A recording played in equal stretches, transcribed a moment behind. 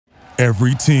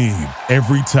Every team,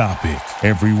 every topic,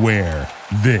 everywhere.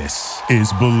 This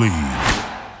is Believe.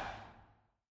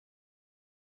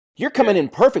 You're coming in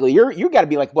perfectly. You got to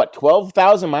be like, what,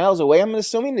 12,000 miles away, I'm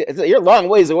assuming? You're a long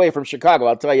ways away from Chicago,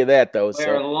 I'll tell you that, though.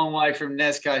 We're a long way from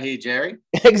NASCAR here, Jerry.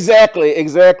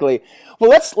 Exactly.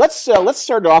 Well, let's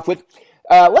start off with,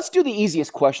 let's do the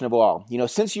easiest question of all. You know,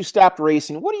 since you stopped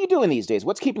racing, what are you doing these days?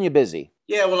 What's keeping you busy?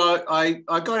 Yeah, well, I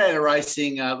got out of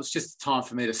racing. It was just time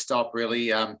for me to stop,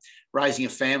 really. Raising a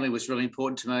family was really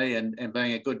important to me, and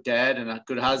being a good dad and a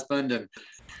good husband. And,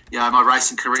 my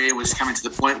racing career was coming to the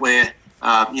point where,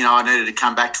 I needed to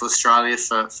come back to Australia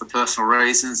for personal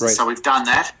reasons. Right. So we've done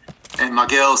that. And my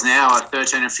girls now are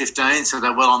 13 and 15, so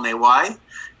they're well on their way.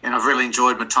 And I've really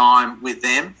enjoyed my time with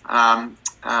them.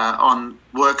 On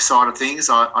work side of things,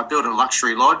 I built a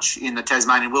luxury lodge in the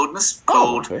Tasmanian wilderness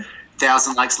called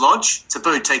Thousand Lakes Lodge. It's a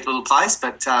boutique little place,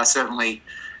 but certainly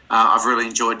I've really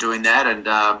enjoyed doing that. And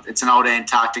it's an old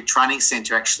Antarctic training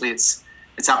centre, actually. It's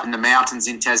up in the mountains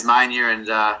in Tasmania, and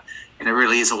it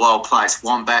really is a wild place.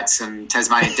 Wombats and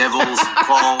Tasmanian devils and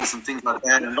quolls and things like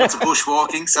that, and lots of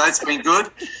bushwalking, so it's been good.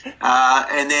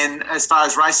 And then as far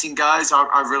as racing goes,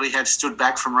 I really have stood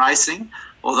back from racing,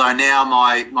 although now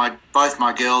both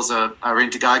my girls are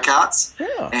into go-karts.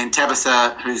 Yeah. And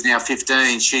Tabitha, who's now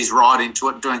 15, she's right into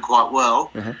it, doing quite well.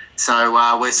 Mm-hmm.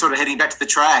 So we're sort of heading back to the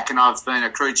track, and I've been a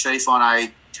crew chief on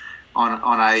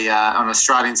an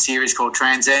Australian series called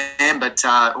Trans Am, or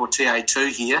TA2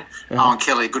 here. Uh-huh. Owen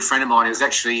Kelly, a good friend of mine, he was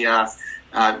actually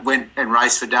went and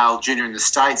raced for Dale Jr. in the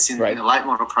States in the late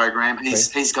model program.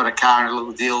 He's got a car and a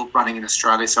little deal running in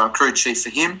Australia, so I'm crew chief for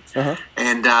him. Uh-huh.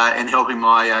 and helping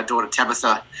my daughter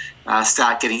Tabitha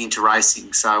start getting into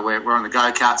racing. So we're on the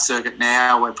go-kart circuit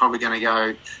now. We're probably going to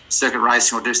go circuit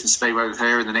racing or do some speedway with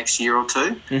her in the next year or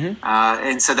two. Mm-hmm.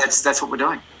 And so that's what we're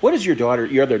doing. What is your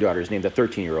other daughter's name, the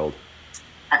 13-year-old?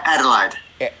 Adelaide.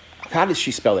 How does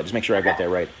she spell that? Just make sure I got that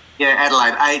right. Yeah,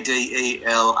 Adelaide.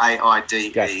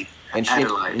 Adelaide. Gotcha. And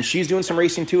Adelaide. And she's doing some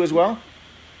racing too as well?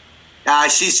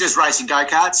 She's just racing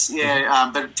go-karts,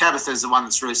 but Tabitha's the one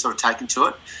that's really sort of taken to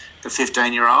it, the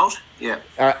 15-year-old, yeah.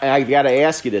 I've got to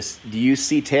ask you this. Do you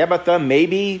see Tabitha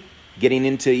maybe getting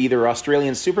into either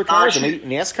Australian supercars or maybe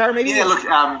NASCAR maybe? Yeah, look,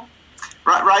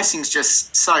 racing's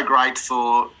just so great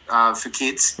for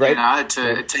kids, right.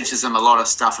 It teaches them a lot of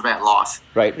stuff about life.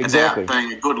 Right, exactly. About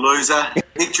being a good loser,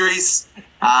 victories,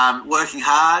 working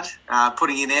hard,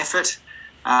 putting in effort,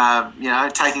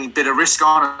 taking a bit of risk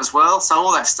on as well. So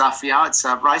all that stuff, it's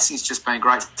racing's just been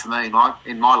great for me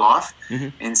in my life. Mm-hmm.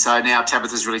 And so now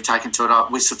Tabitha's really taken to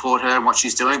it. We support her and what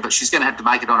she's doing, but she's going to have to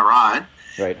make it on her own.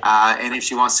 Right. And if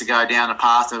she wants to go down a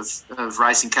path of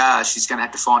racing cars, she's going to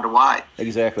have to find a way.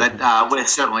 Exactly. But we're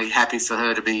certainly happy for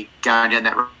her to be going down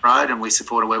that road, and we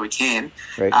support her where we can.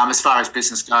 Right. As far as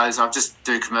business goes, I just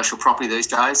do commercial property these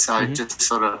days, so just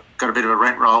sort of got a bit of a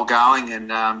rent roll going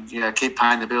and, keep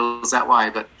paying the bills that way.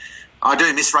 But I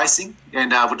do miss racing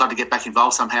and would love to get back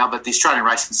involved somehow, but the Australian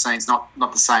racing scene's not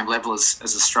the same level as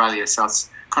Australia, so it's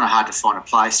kind of hard to find a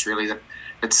place really that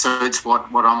suits what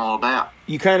I'm all about.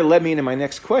 You kind of led me into my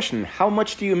next question. How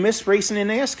much do you miss racing in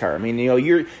NASCAR? I mean,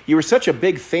 you were such a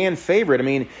big fan favorite. I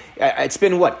mean, it's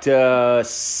been,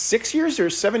 6 years or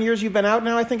 7 years you've been out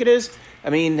now, I think it is? I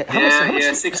mean, how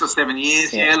much 6 or 7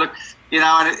 years. Yeah, look,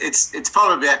 and it's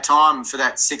probably about time for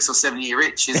that 6 or 7 year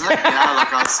itch, isn't it?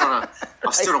 I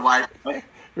stood away from it.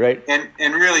 Right.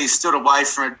 And really stood away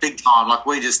from it big time. Like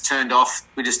we just turned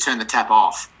the tap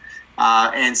off.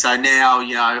 And so now,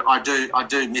 I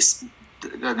do miss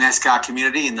the NASCAR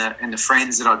community and the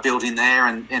friends that I built in there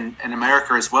and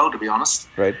America as well, to be honest.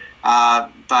 Right.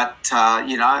 But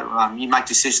you make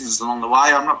decisions along the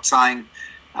way. I'm not saying,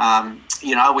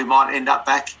 we might end up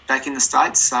back in the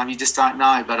States. You just don't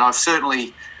know. But I've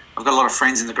got a lot of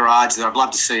friends in the garage that I'd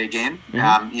love to see again.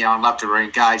 Mm-hmm. I'd love to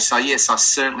re-engage. So, yes, I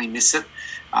certainly miss it.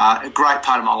 A great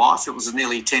part of my life. It was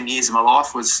nearly 10 years of my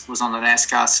life was on the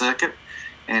NASCAR circuit.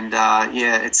 And,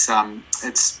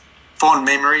 it's fond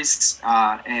memories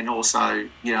and also,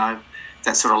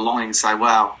 that sort of longing to say,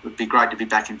 wow, it would be great to be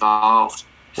back involved.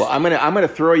 Well, I'm gonna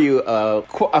throw you a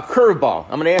curveball.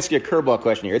 I'm gonna ask you a curveball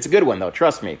question here. It's a good one, though.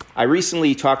 Trust me. I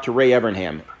recently talked to Ray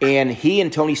Evernham, and he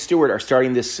and Tony Stewart are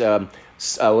starting this.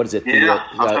 What is it? Yeah,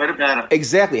 I've heard about it.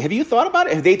 Exactly. Have you thought about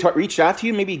it? Have they reached out to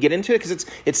you? Maybe get into it because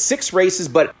it's 6 races,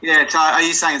 but are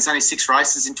you saying it's only 6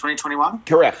 races in 2021?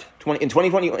 Correct. In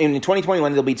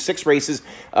 2021, there'll be 6 races.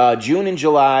 June and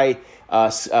July.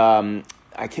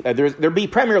 there'd be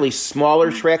primarily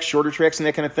smaller tracks, shorter tracks, and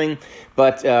that kind of thing.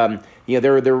 But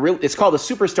they're real. It's called the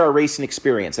Superstar Racing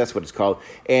Experience. That's what it's called.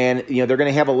 And they're going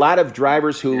to have a lot of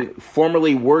drivers who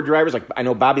formerly were drivers. Like I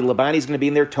know Bobby Labonte's going to be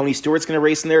in there. Tony Stewart's going to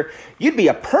race in there. You'd be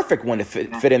a perfect one to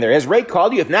fit in there. Has Ray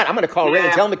called you? If not, I'm going to call Ray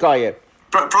and tell him to call you.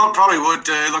 Probably would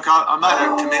do. Look, I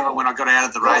made a commitment when I got out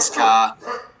of the race car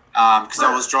because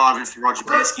I was driving for Roger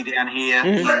Penske down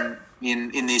here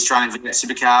in the Australian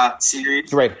Supercar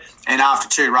Series. Right. And after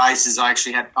 2 races, I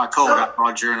called up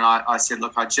Roger and I said,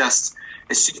 look, it's just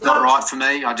not right for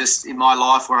me. In my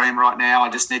life where I am right now, I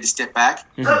just need to step back.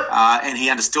 And he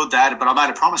understood that, but I made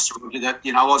a promise to Roger that,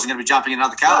 I wasn't going to be jumping in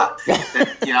another car.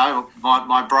 That,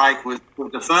 my break was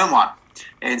the firm one.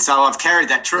 And so I've carried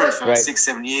that through for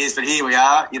 6-7 years, but here we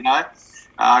are,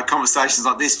 conversations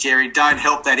like this, Jerry, don't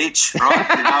help that itch, right?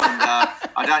 And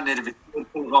I don't need to be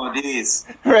full of ideas.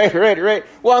 Right.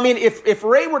 Well, I mean, if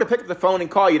Ray were to pick up the phone and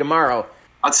call you tomorrow,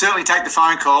 I'd certainly take the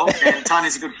phone call. And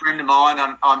Tony's a good friend of mine.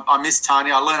 I miss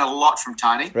Tony. I learn a lot from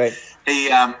Tony. Right.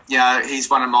 He, he's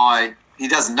one of my. He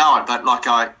doesn't know it, but like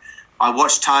I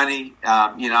watch Tony.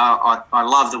 I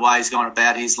love the way he's gone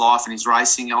about his life and his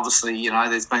racing. Obviously,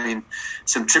 there's been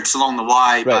some trips along the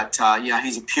way, but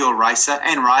he's a pure racer,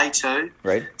 and Ray too.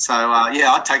 Right. So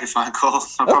I'd take a phone call.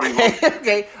 I probably would.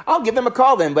 Okay, I'll give them a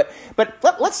call then. But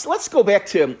let's go back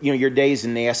to your days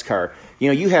in NASCAR.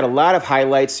 You had a lot of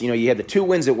highlights. You had the 2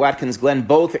 wins at Watkins Glen,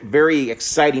 both very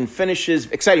exciting finishes,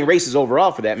 exciting races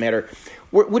overall, for that matter.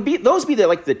 Would those be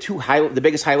the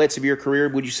biggest highlights of your career?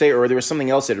 Would you say, or there was something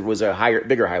else that was a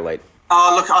bigger highlight?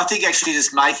 Oh, look, I think actually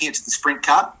just making it to the Sprint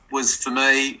Cup was for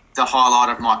me the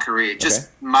highlight of my career. Just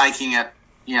making it,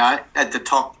 at the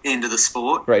top end of the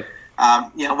sport. Right.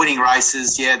 Winning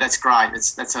races, that's great.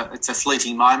 It's a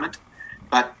fleeting moment,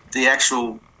 but the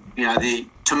actual,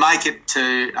 to make it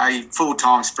to a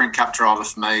full-time Sprint Cup driver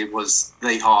for me was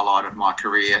the highlight of my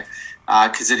career.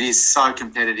 Because it is so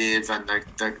competitive, and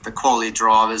the quality of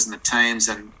drivers and the teams,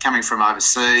 and coming from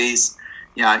overseas,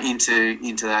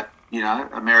 into that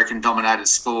American-dominated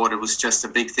sport, it was just a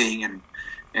big thing.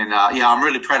 And I'm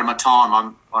really proud of my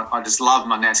time. I just love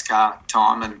my NASCAR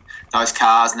time, and those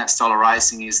cars and that style of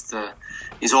racing is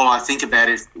all I think about.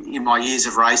 In my years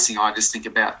of racing, I just think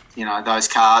about those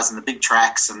cars and the big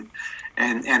tracks and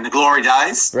the glory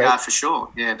days, for sure.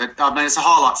 Yeah, but I mean it's a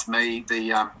highlight for me.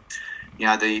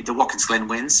 The Watkins Glen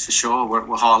wins for sure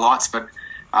were highlights, but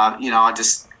I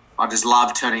just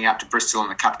love turning up to Bristol in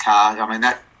the Cup car. I mean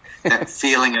that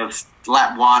feeling of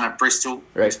lap 1 at Bristol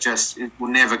is just, it will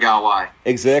never go away.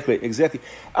 Exactly.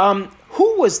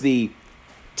 Who was the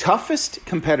toughest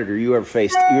competitor you ever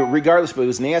faced, regardless if it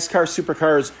was NASCAR,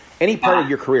 supercars, any part of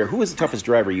your career? Who was the toughest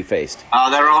driver you faced?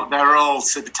 They're all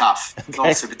super tough. Okay.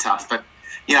 All super tough, but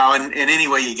and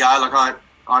anywhere you go, like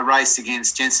I raced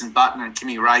against Jenson Button and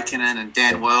Kimi Räikkönen and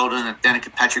Dan Wheldon and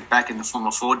Danica Patrick back in the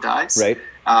Formula Ford days. Right.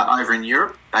 Over in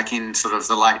Europe, back in sort of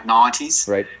the late 90s.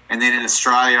 Right. And then in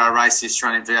Australia, I raced the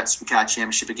Australian V8 Supercar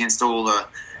Championship against all the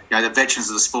veterans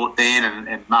of the sport then,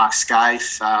 and Mark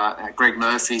Scaife, Greg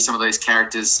Murphy, some of these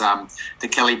characters, the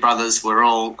Kelly brothers were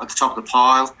all at the top of the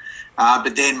pile.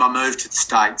 But then my move to the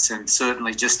States, and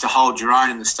certainly just to hold your own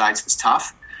in the States was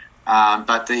tough.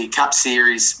 But the Cup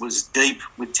Series was deep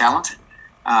with talent.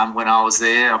 When I was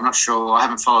there, I'm not sure. I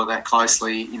haven't followed that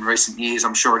closely in recent years.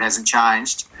 I'm sure it hasn't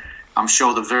changed. I'm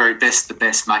sure the very best, the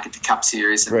best make it to Cup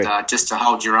Series, and just to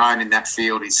hold your own in that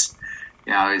field is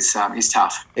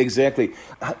tough. Exactly.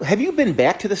 Have you been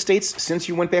back to the States since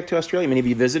you went back to Australia? I mean, have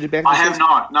you visited back? I have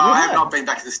not. No, I have not been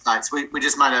back to the States. We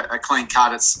just made a clean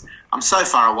cut. I'm so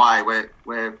far away.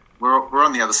 We're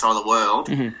on the other side of the world.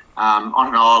 Mm-hmm. On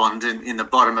an island in the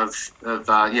bottom of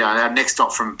our next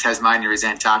stop from Tasmania is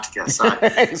Antarctica. So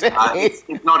exactly.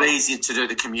 It's not easy to do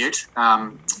the commute.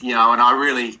 And I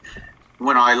really,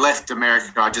 when I left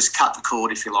America, I just cut the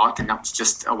cord, if you like, and that was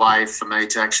just a way for me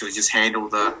to actually just handle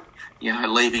the,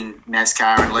 leaving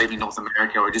NASCAR and leaving North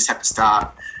America. We just had to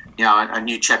start, a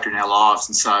new chapter in our lives.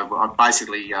 And so I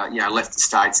basically, left the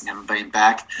States and haven't been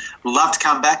back. Would love to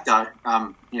come back though.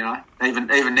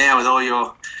 Even now with all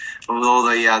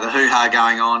the hoo-ha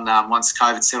going on, once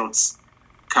COVID settles,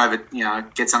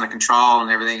 gets under control and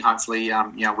everything, hopefully,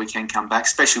 we can come back,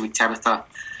 especially with Tabitha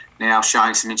now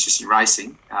showing some interest in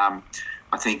racing.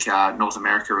 I think North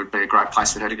America would be a great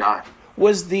place for her to go.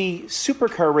 Was the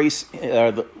supercar race,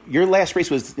 your last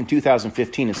race was in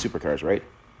 2015 in supercars, right?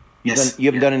 Yes. You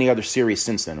haven't done any other series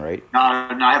since then, right? No,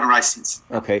 I haven't raced since.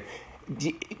 Okay.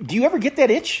 Do you ever get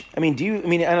that itch? I mean,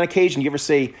 on occasion, do you ever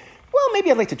say, well, maybe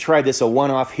I'd like to try this, a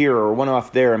one-off here or a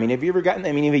one-off there? I mean, have you gotten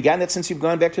that since you've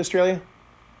gone back to Australia?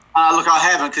 Look, I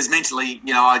haven't, because mentally,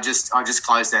 I just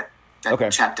closed that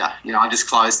chapter. I just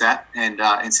closed that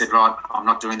and said, right, I'm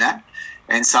not doing that.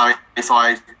 And so if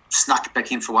I snuck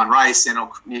back in for one race, then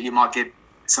you might get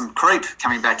some creep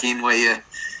coming back in where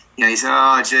you say,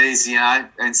 oh, geez,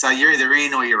 and so you're either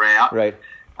in or you're out. Right.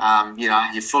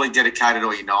 You're fully dedicated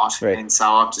or you're not. Right. And so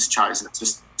I've just chosen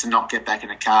just to not get back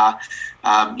in a car.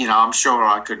 I'm sure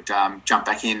I could jump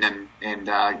back in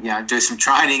and do some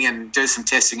training and do some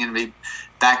testing and be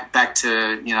back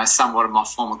to, somewhat of my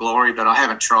former glory, but I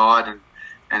haven't tried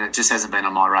and it just hasn't been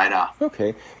on my radar.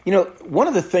 Okay. One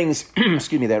of the things,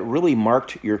 that really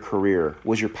marked your career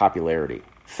was your popularity.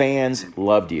 Fans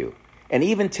loved you. And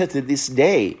even to this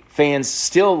day, fans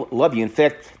still love you. In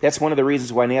fact, that's one of the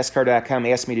reasons why NASCAR.com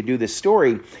asked me to do this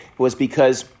story was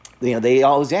because they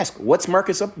always ask, what's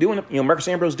Marcus up doing? Marcus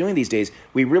Ambrose doing these days?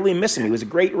 We really miss him. He was a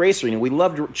great racer. We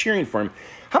loved cheering for him.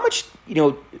 How much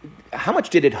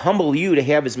did it humble you to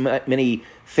have as many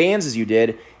fans as you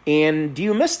did? And do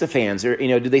you miss the fans, or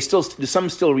do some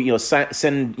still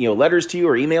send letters to you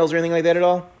or emails or anything like that at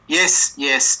all? Yes,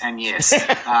 and yes.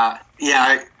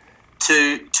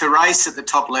 To race at the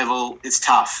top level is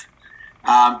tough,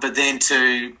 but then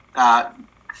to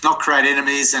not create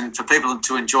enemies and for people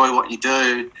to enjoy what you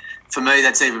do, for me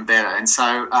that's even better. And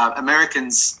so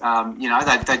Americans,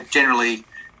 they generally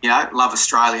love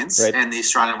Australians, right, and the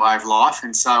Australian way of life.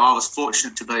 And so I was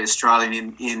fortunate to be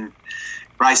Australian in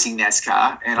racing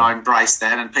NASCAR, and I embraced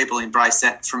that, and people embraced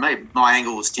that. For me, my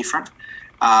angle was different.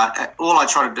 All I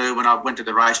tried to do when I went to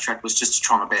the racetrack was just to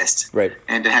try my best, right,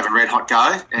 and to have a red hot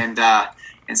go.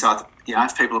 And so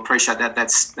if people appreciate that,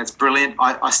 that's brilliant.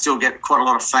 I still get quite a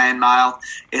lot of fan mail.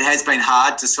 It has been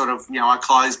hard to sort of I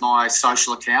closed my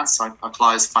social accounts. I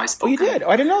closed Facebook. Oh, you did?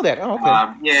 I didn't know that. Oh, okay.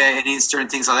 And Insta and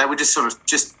things like that. We just sort of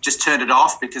just turned it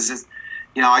off because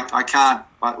I can't.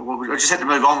 I just had to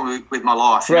move on with my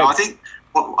life. Right. I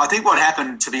think what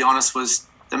happened, to be honest, was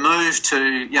the move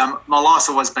to, my life's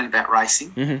always been about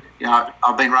racing. Mm-hmm.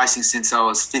 I've been racing since I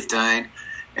was 15,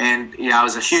 and, it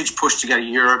was a huge push to go to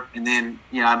Europe and then,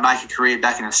 make a career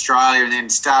back in Australia and then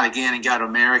start again and go to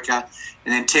America,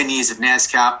 and then 10 years of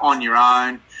NASCAR on your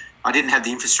own. I didn't have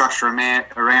the infrastructure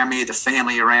around me, the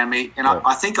family around me, and right,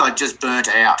 I think I just burnt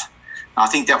out. I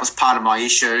think that was part of my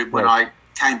issue. When right,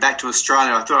 I came back to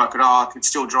Australia, I thought I could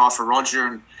still drive for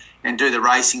Roger and do the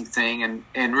racing thing,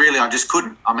 and really I just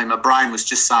couldn't. I mean, my brain was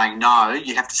just saying, no,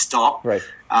 you have to stop, right,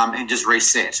 and just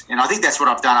reset. And I think that's what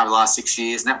I've done over the last 6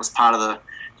 years, and that was part of the,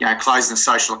 closing the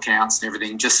social accounts and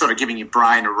everything, just sort of giving your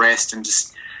brain a rest and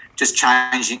just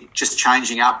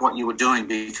changing up what you were doing,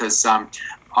 because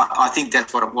I think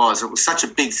that's what it was. It was such a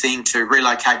big thing to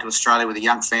relocate to Australia with a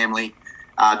young family.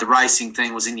 The racing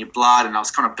thing was in your blood, and I was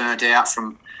kind of burnt out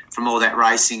from all that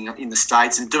racing in the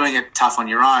States and doing it tough on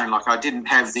your own. Like, I didn't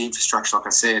have the infrastructure, like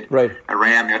I said, right,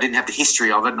 around me. I didn't have the history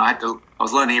of it, and I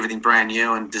was learning everything brand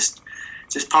new and just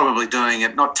probably doing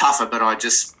it, not tougher, but I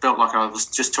just felt like I was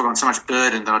just took on so much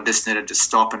burden that I just needed to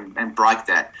stop and break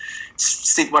that.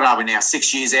 What are we now,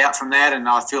 6 years out from that, and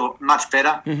I feel much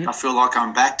better. Mm-hmm. I feel like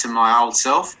I'm back to my old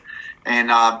self. And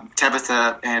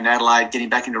Tabitha and Adelaide getting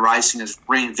back into racing has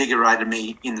reinvigorated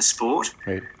me in the sport.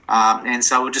 Right. And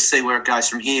so we'll just see where it goes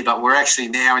from here. But we're actually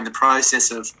now in the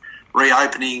process of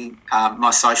reopening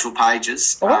my social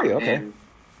pages. Oh, are you? Okay.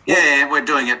 And we're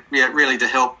doing it really to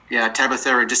help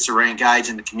Tabitha and just to re-engage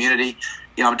in the community.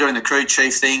 I'm doing the crew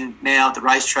chief thing now at the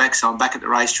racetrack, so I'm back at the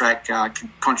racetrack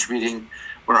contributing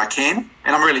where I can.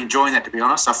 And I'm really enjoying that, to be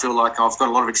honest. I feel like I've got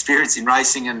a lot of experience in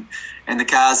racing, and the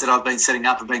cars that I've been setting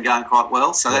up have been going quite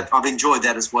well. So that I've enjoyed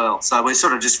that as well. So we're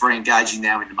sort of just re-engaging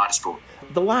now in the motorsport.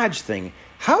 The Lodge thing,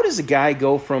 how does a guy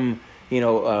go from,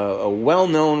 a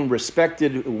well-known,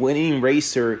 respected, winning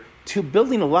racer to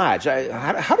building a lodge?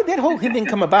 How did that whole thing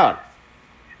come about?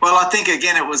 Well, I think,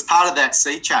 again, it was part of that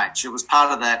sea change. It was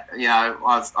part of that,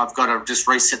 I've got to just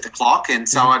reset the clock. And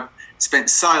so I'd spent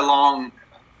so long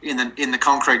in the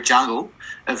concrete jungle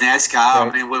of NASCAR.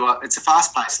 Right. I mean, it's a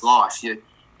fast-paced life.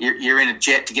 You're in a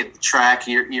jet to get to the track.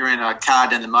 You're in a car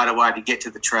down the motorway to get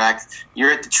to the track.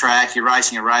 You're at the track. You're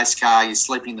racing a race car. You're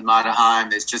sleeping in the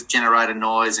motorhome. There's just generator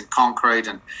noise and concrete,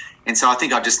 and so I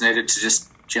think I just needed to just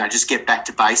get back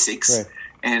to basics. Right.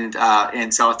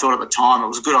 And so I thought at the time it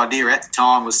was a good idea at the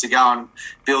time was to go and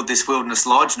build this wilderness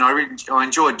lodge, and I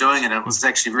enjoyed doing it. It was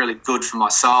actually really good for my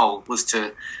soul, was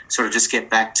to sort of just get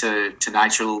back to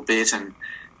nature a little bit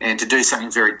and to do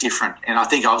something very different. And I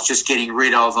think I was just getting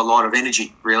rid of a lot of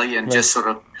energy, really, and just sort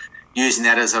of using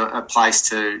that as a place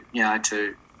to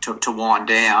wind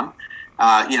down,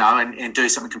 and do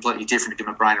something completely different to give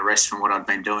my brain a rest from what I'd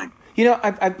been doing.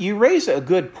 You raise a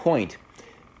good point.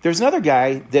 There's another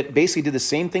guy that basically did the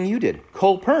same thing you did,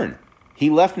 Cole Pearn. he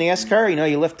left NASCAR.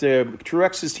 He left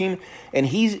Truex's team, and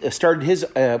he started his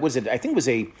I think it was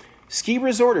a ski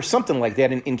resort or something like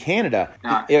that in Canada.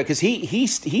 Because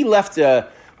he left.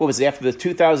 What was it, after the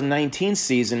 2019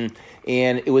 season,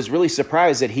 and it was really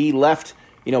surprised that he left,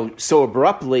 so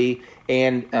abruptly,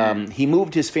 and he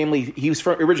moved his family. He was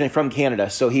originally from Canada,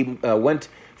 so he went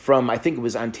from, I think it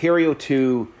was Ontario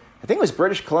to, I think it was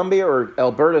British Columbia or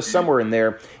Alberta, somewhere in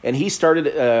there, and he started,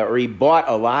 or he bought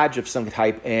a lodge of some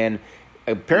type, and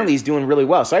apparently he's doing really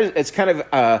well. So it's kind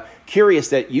of curious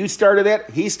that you started it,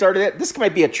 he started it. This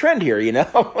might be a trend here,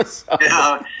 So.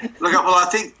 Yeah, look, well, I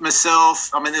think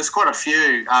myself, there's quite a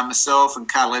few. Myself and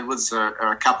Carl Edwards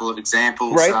are a couple of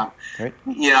examples. Right.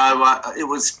 It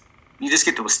was, you just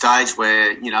get to a stage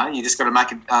where, you just got to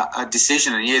make a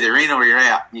decision, and you're either in or you're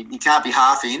out. You can't be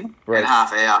half in and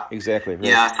half out. Exactly. Right.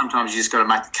 Yeah, sometimes you just got to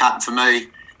make the cut. And for me,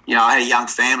 I had a young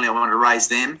family. I wanted to raise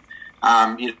them.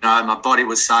 My body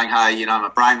was saying, hey,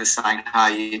 my brain was saying,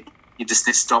 hey, you just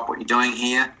need to stop what you're doing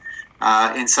here.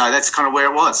 And so that's kind of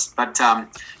where it was. But,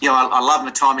 I love my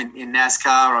time in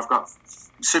NASCAR. I've got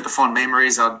super fond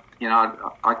memories. I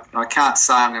can't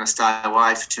say I'm going to stay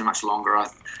away for too much longer.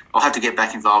 I'll have to get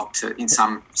back involved in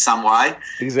some way,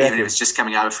 exactly. Even if it's just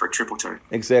coming over for a trip or two.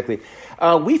 Exactly.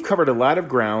 We've covered a lot of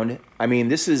ground. I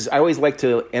always like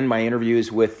to end my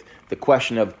interviews with the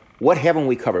question of, what haven't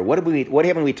we covered? What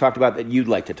haven't we talked about that you'd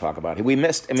like to talk about? Have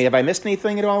I missed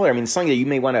anything at all? Or, something that you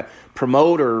may want to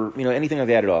promote, or anything like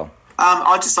that at all?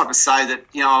 I'd just like to say that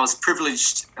I was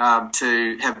privileged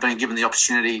to have been given the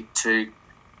opportunity to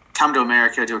come to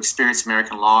America, to experience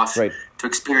American life, right. To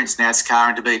experience NASCAR,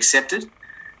 and to be accepted.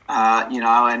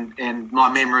 And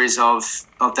my memories of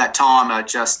that time are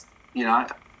just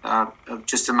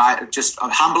just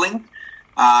humbling.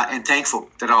 And thankful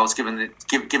that I was given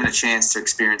a chance to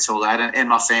experience all that, and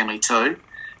my family too.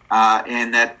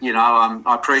 And that,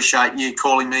 I appreciate you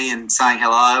calling me and saying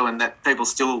hello, and that people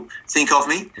still think of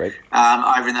me right.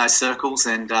 Over in those circles.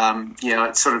 And,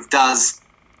 it sort of does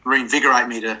reinvigorate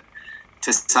me to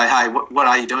say, hey, what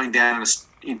are you doing down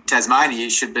in Tasmania? You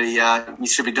should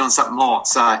be doing something more.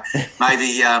 So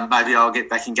maybe I'll get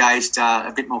back engaged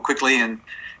a bit more quickly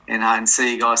and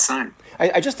see you guys soon.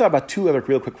 I just thought about two other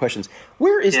real quick questions.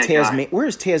 Where is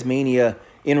Tasmania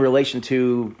in relation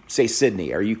to, say,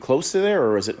 Sydney? Are you close to there,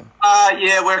 or is it?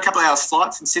 We're a couple of hours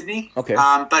flights from Sydney. Okay.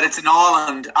 But it's an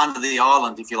island under the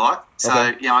island, if you like. So,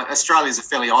 okay. Australia's a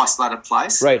fairly isolated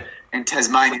place. Right. And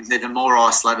Tasmania's even more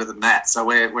isolated than that. So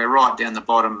we're right down the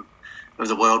bottom of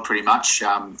the world pretty much.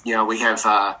 We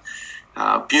have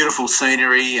beautiful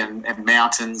scenery and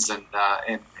mountains, and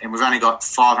we've only got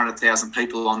 500,000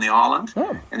 people on the island.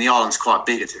 Oh. And the island's quite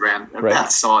big. It's about the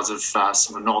size of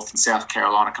sort of North and South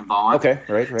Carolina combined. Okay,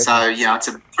 right. So, it's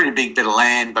a pretty big bit of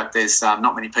land, but there's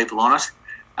not many people on it.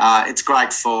 It's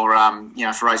great for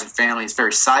raising families. It's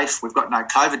very safe. We've got no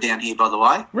COVID down here, by the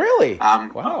way. Really?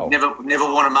 Wow. Never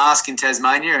worn a mask in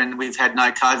Tasmania, and we've had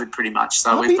no COVID pretty much.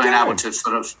 So we've been able to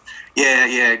sort of,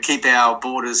 keep our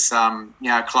borders,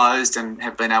 closed, and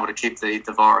have been able to keep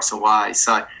the virus away.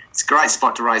 So it's a great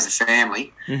spot to raise a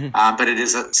family, but it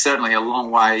is certainly a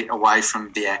long way away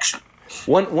from the action.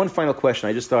 One final question.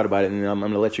 I just thought about it, and I'm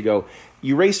going to let you go.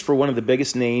 You raced for one of the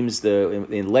biggest names, the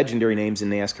legendary names in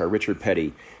NASCAR, Richard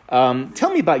Petty. Tell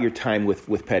me about your time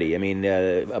with Petty.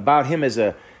 About him as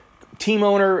a team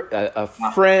owner, a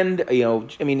friend.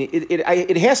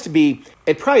 It has to be.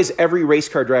 It probably is every race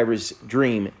car driver's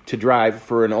dream to drive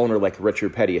for an owner like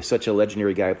Richard Petty, such a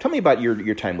legendary guy. Tell me about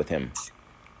your time with him.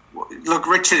 Look,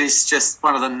 Richard is just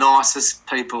one of the nicest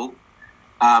people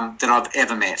that I've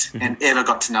ever met and ever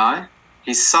got to know.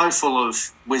 He's so full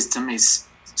of wisdom. He's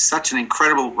such an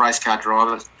incredible race car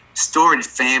driver, storied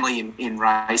family in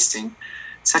racing,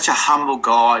 such a humble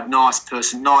guy, nice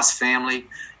person, nice family.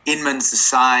 Inman's the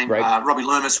same. Right. Robbie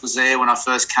Loomis was there when I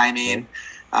first came in.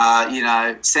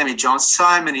 Sammy Johnson,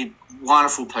 so many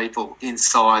wonderful people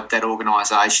inside that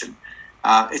organisation.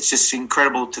 It's just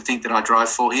incredible to think that I drove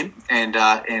for him, and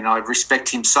I respect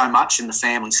him so much and the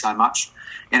family so much.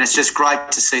 And it's just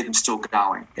great to see them still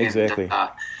going. Exactly.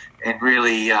 And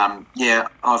really,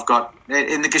 I've got,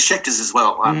 and the Geschectors as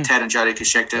well, Tad and Jody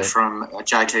Geschecter from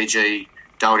JTG,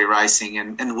 Doherty Racing,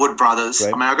 and the Wood Brothers.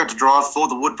 Right. I got to drive for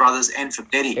the Wood Brothers and for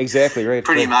Petty. Exactly, right.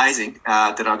 Pretty amazing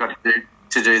that I got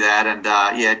to do that. And,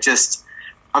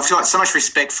 I've got so much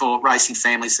respect for racing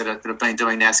families that have been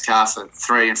doing NASCAR for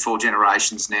 3 and 4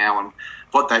 generations now, and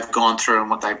what they've gone through and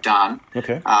what they've done.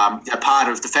 Okay. They're part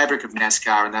of the fabric of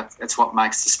NASCAR, and that's what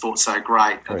makes the sport so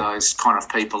great, are those kind of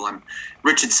people. And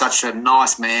Richard's such a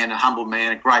nice man, a humble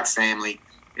man, a great family,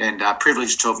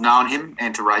 privileged to have known him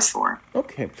and to race for him.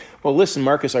 Okay. Well, listen,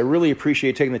 Marcus, I really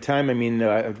appreciate taking the time. I mean,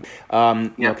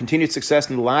 continued success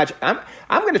in the lodge. I'm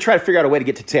going to try to figure out a way to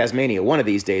get to Tasmania one of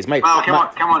these days. Come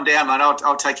on down, mate.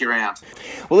 I'll take you around.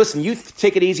 Well, listen, you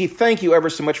take it easy. Thank you ever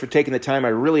so much for taking the time. I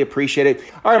really appreciate it.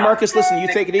 All right, Marcus, listen, you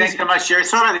take it easy. Thanks so much, Jerry.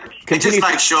 Just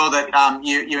make sure that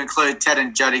you include Tad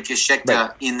and Jody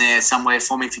Geschecter in there somewhere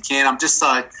for me if you can. I'm just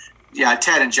so,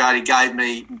 Tad and Jody gave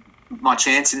me my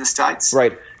chance in the States.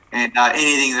 Right. And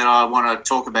anything that I want to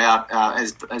talk about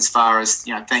as far as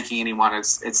thanking anyone,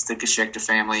 it's the Geschecter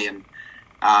family, and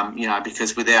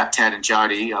because without Tad and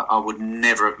Jody, I would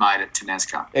never have made it to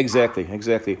NASCAR.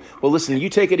 Exactly. Well, listen, you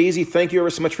take it easy. Thank you ever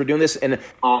so much for doing this. And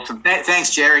awesome.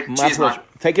 Thanks, Jerry. Cheers, mate.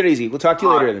 Take it easy. We'll talk to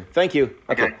you later then. Thank you.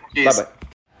 Okay. Cheers.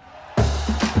 Bye-bye.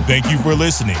 Thank you for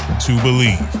listening to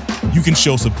Believe. You can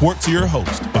show support to your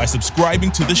host by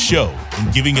subscribing to the show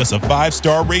and giving us a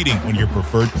 5-star rating on your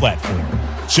preferred platform.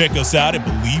 Check us out at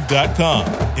Believe.com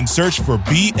and search for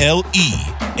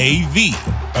BLEAV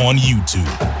on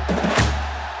YouTube.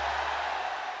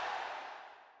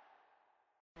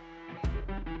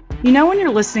 You know when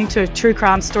you're listening to a true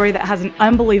crime story that has an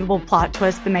unbelievable plot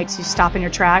twist that makes you stop in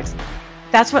your tracks?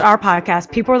 That's what our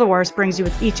podcast, People Are the Worst, brings you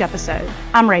with each episode.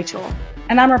 I'm Rachel.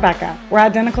 And I'm Rebecca. We're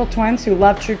identical twins who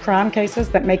love true crime cases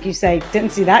that make you say,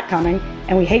 didn't see that coming,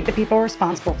 and we hate the people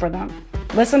responsible for them.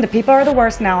 Listen to People Are the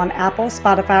Worst now on Apple,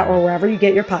 Spotify, or wherever you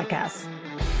get your podcasts.